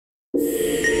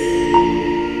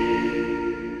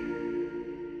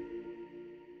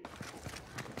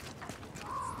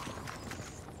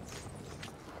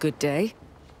Good day.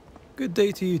 Good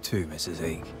day to you too, Mrs.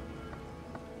 Ake.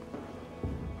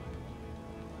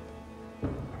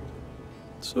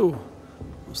 So,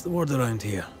 what's the word around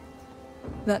here?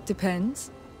 That depends.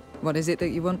 What is it that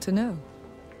you want to know?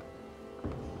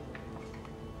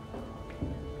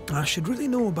 I should really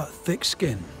know about thick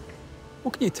skin.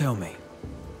 What can you tell me?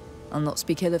 I'll not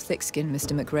speak ill of thick-skin,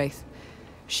 Mr. McWraith.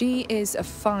 She is a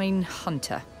fine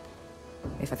hunter.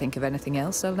 If I think of anything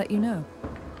else, I'll let you know.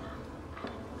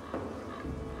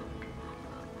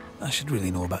 I should really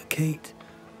know about Kate.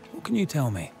 What can you tell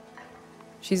me?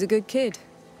 She's a good kid.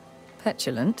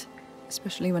 Petulant,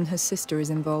 especially when her sister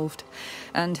is involved.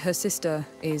 And her sister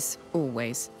is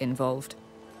always involved.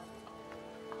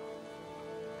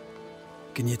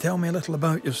 Can you tell me a little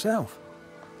about yourself?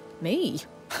 Me?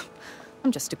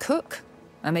 I'm just a cook.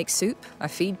 I make soup, I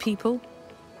feed people.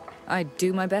 I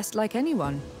do my best like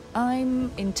anyone.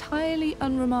 I'm entirely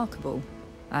unremarkable.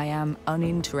 I am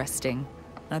uninteresting.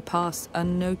 I pass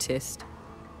unnoticed.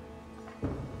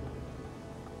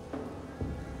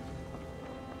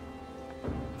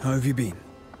 How have you been?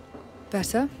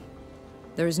 Better.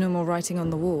 There is no more writing on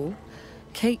the wall.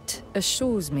 Kate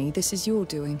assures me this is your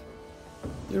doing.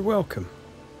 You're welcome.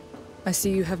 I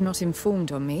see you have not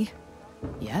informed on me.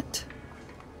 Yet.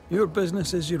 Your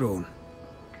business is your own,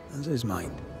 as is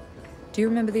mine. Do you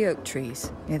remember the oak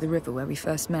trees near the river where we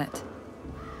first met?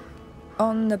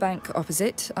 On the bank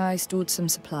opposite, I stored some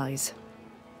supplies.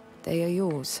 They are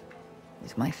yours,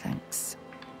 with my thanks.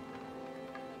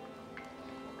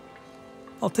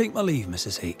 I'll take my leave,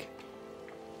 Mrs. Hake.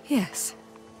 Yes,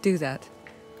 do that.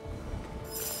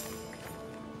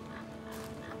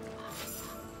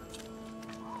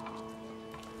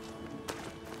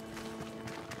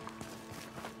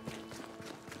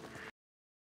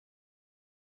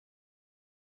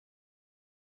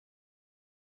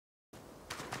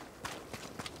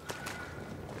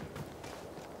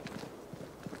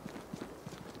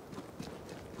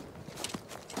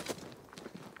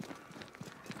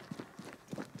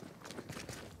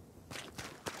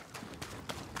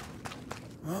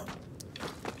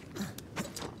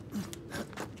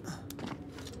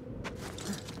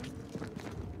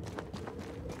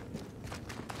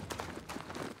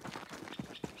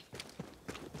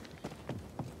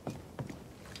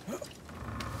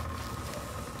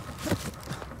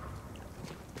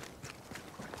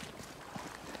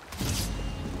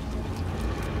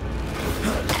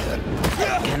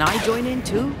 Can I join in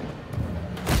too?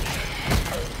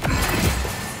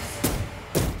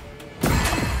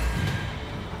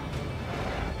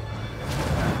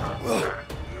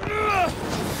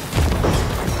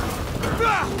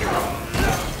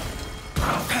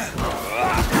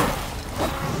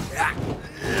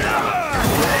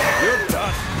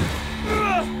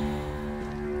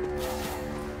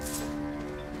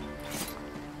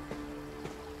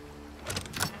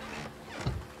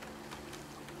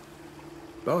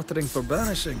 Bartering for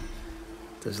banishing.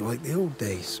 'Tis like the old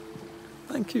days.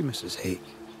 Thank you, Mrs. Hake.